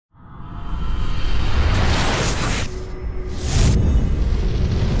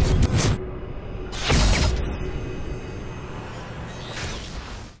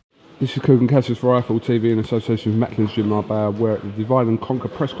This is Kugan Cassius for Eiffel TV in association with Macklin's Gym Marbella. We're at the Divide and Conquer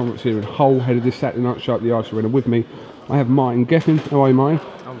press conference here in Hull, head of this Saturday night show at the Ice Arena. With me, I have Martin Gethin. How are you, Martin?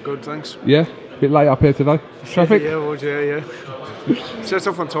 I'm good, thanks. Yeah? A bit late up here today. Traffic? Yeah, well, yeah. Set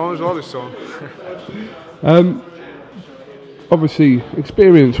off on time as well this time. Obviously,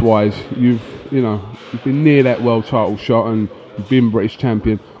 experience-wise, you've been near that world title shot and you've been British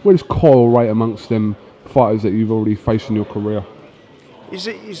champion. Where does Coyle rate amongst them fighters that you've already faced in your career? He's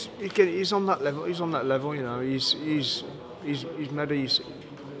on that level. He's on that level. You know, he's made he's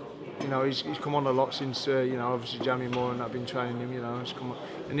come on a lot since obviously Jamie Moore and I've been training him. You know, he's come on,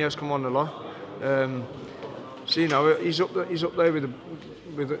 and he has come on a lot. So he's up there with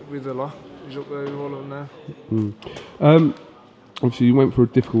a lot. He's up there with all of them now. Obviously, you went through a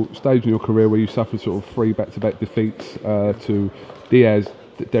difficult stage in your career where you suffered sort of 3 back-to-back defeats to Diaz,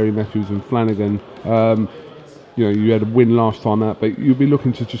 Derry Matthews, and Flanagan. You had a win last time out, but you'll be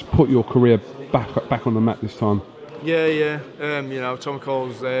looking to just put your career back on the map this time. Yeah. Tom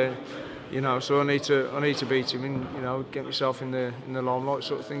Coyle's there. So I need to beat him and get myself in the limelight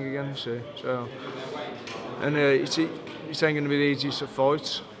sort of thing again. You see, so and it ain't going to be the easiest of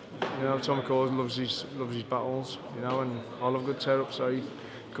fights. Tom Coyle loves his battles. And I love good tear up. So he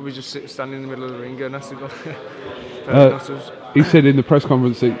could be just standing in the middle of the ring and that's it. He said in the press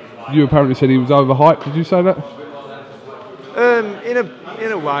conference that you apparently said he was overhyped. Did you say that?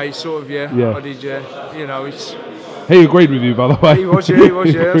 In a way, sort of, yeah. I did, yeah. He agreed with you, by the way. He was, yeah. I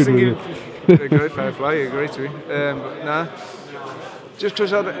was thinking, great fair play. I agree to him. But nah, just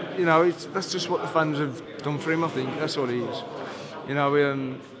because that's just what the fans have done for him. I think that's what he is.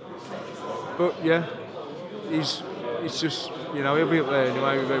 But yeah, he's just he'll be up there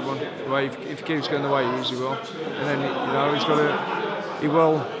anyway with everyone. If he keeps going the way he is, he will. And then he's got he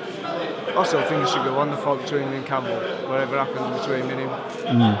will. I still think it should go on, the fight between him and Campbell, whatever happens between him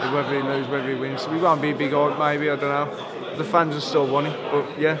and him, whether he loses, whether he wins. We won't be a big odd, maybe, I don't know. The fans are still wanting,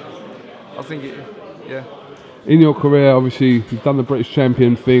 but yeah, I think yeah. In your career, obviously, you've done the British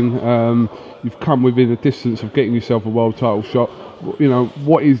champion thing. You've come within a distance of getting yourself a world title shot.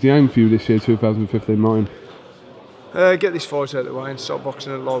 What is the aim for you this year, 2015, Martin? Get this fight out of the way and start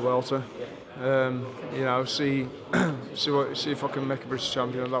boxing at light welter. See if I can make a British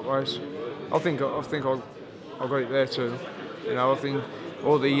champion in that ways. I think I've got it there too. I think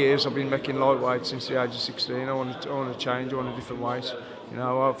all the years I've been making lightweight since the age of 16. I want to change. I want a different ways.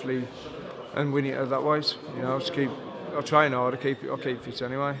 Hopefully, and win it at that ways. I'll train hard. I'll keep fit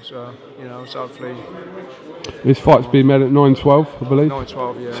anyway. So so hopefully. This fight's been made at 9-12, I believe.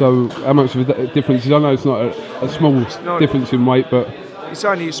 9-12, yeah. So how much of a difference is? I know it's not a small difference in weight, but it's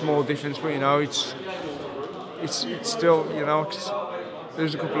only a small difference. But it's still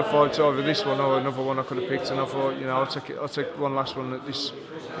there's a couple of fights over this one or another one I could have picked, and I thought I'll take one last one at this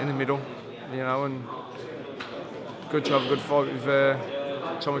in the middle, and good to have a good fight with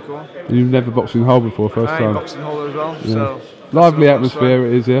Tommy Coyle. You've never boxed in Hull before, first time. I ain't boxed in Hull as well, yeah. So lively atmosphere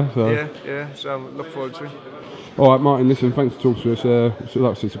it is, yeah. So. Yeah. So look forward to it. All right, Martin. Listen, thanks for talking to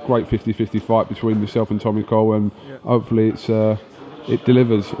us. It's a great 50-50 fight between yourself and Tommy Coyle, and hopefully it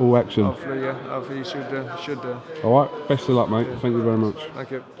delivers all action. Hopefully, yeah. Hopefully you should do. All right. Best of luck, mate. Thank you very much.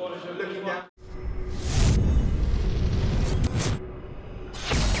 Thank you.